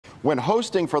When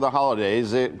hosting for the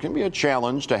holidays, it can be a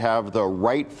challenge to have the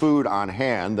right food on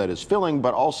hand that is filling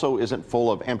but also isn't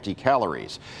full of empty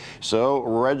calories. So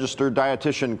registered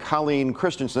dietitian Colleen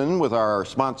Christensen with our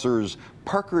sponsors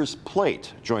Parker's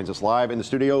Plate joins us live in the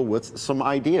studio with some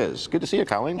ideas. Good to see you,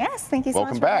 Colleen. Yes, thank you so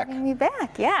Welcome much back. for having me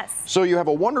back. Yes. So you have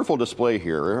a wonderful display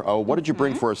here. What did you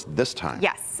bring for us this time?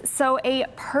 Yes, so a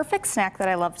perfect snack that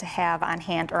I love to have on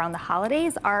hand around the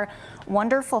holidays are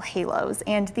wonderful halos.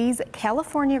 And these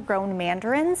California-grown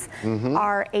mandarins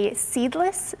are a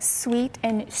seedless, sweet,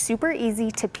 and super easy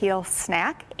to peel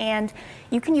snack. And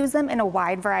you can use them in a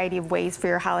wide variety of ways for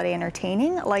your holiday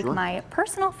entertaining, like my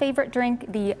personal favorite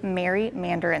drink, the Merry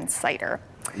Mandarin Cider.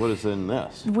 What is in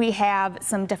this? We have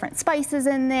some different spices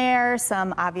in there,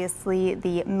 some obviously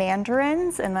the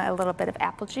mandarins, and a little bit of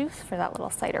apple juice for that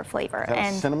little cider flavor. Is that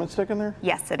a cinnamon stick in there?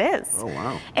 Yes, it is. Oh,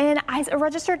 wow. And as a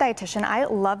registered dietitian, I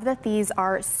love that these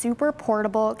are super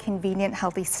portable, convenient,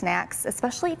 healthy snacks,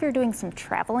 especially if you're doing some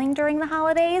traveling during the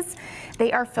holidays.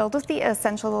 They are filled with the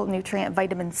essential nutrient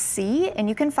vitamin C, and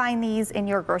you can find these in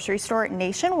your grocery store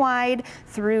nationwide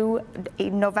through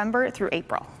November through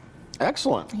April.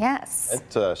 Excellent. Yes.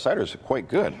 That cider's quite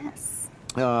good. Yes.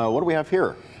 What do we have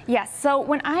here? Yes, so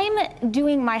when I'm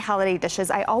doing my holiday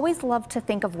dishes, I always love to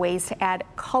think of ways to add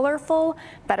colorful,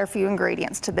 better-for-you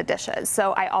ingredients to the dishes.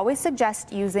 So I always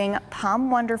suggest using Pom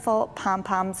Wonderful Pom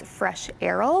Poms Fresh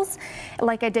Arrows,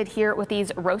 like I did here with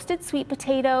these roasted sweet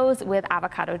potatoes with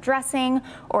avocado dressing,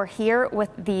 or here with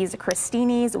these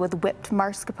crostinis with whipped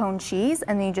mascarpone cheese,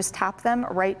 and then you just top them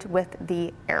right with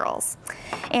the arrows.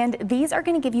 And these are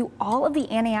going to give you all of the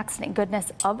antioxidant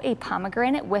goodness of a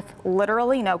pomegranate with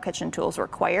literally no kitchen tools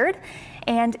required.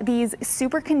 And these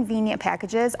super convenient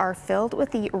packages are filled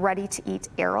with the ready-to-eat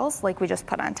arrows like we just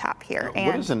put on top here. And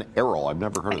what is an arrow? I've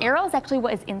never heard of it. An arrow is actually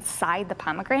what is inside the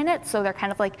pomegranate, so they're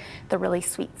kind of like the really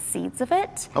sweet seeds of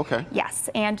it. Okay. Yes,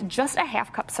 and just a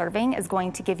half-cup serving is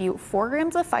going to give you 4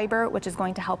 grams of fiber, which is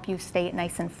going to help you stay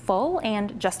nice and full,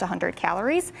 and just 100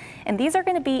 calories. And these are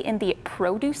going to be in the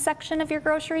produce section of your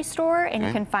grocery store, and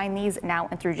you can find these now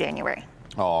and through January.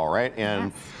 All right,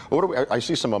 and what do we, I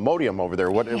see some Imodium over there.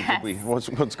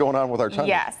 What's going on with our tongue?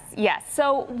 Yes, yes.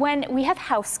 So when we have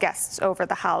house guests over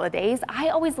the holidays, I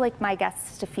always like my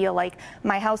guests to feel like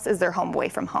my house is their home away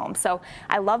from home. So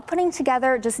I love putting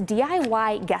together just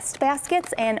DIY guest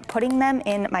baskets and putting them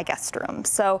in my guest room.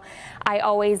 So I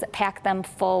always pack them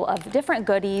full of different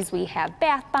goodies. We have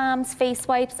bath bombs, face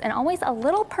wipes, and always a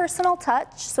little personal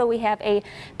touch. So we have a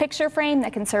picture frame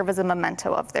that can serve as a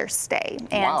memento of their stay.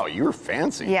 And wow, you're fancy.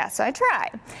 Yes, I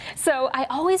try. So I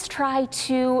always try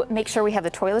to make sure we have the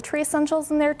toiletry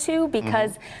essentials in there too,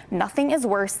 because nothing is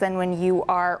worse than when you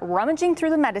are rummaging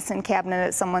through the medicine cabinet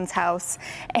at someone's house,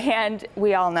 and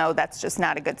we all know that's just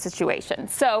not a good situation.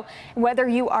 So whether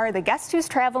you are the guest who's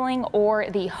traveling or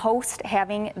the host,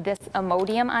 having this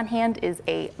Imodium on hand is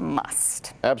a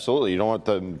must. Absolutely. You don't want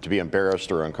them to be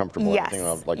embarrassed or uncomfortable or anything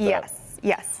like that. Yes.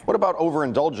 Yes. What about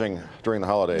overindulging during the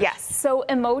holidays? Yes. So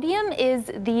Imodium is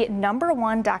the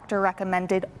 #1 doctor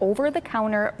recommended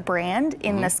over-the-counter brand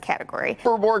in this category.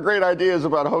 For more great ideas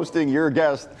about hosting your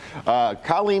guest,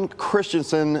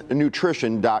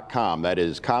 ColleenChristensenNutrition.com. That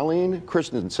is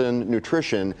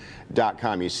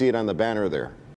ColleenChristensenNutrition.com. You see it on the banner there.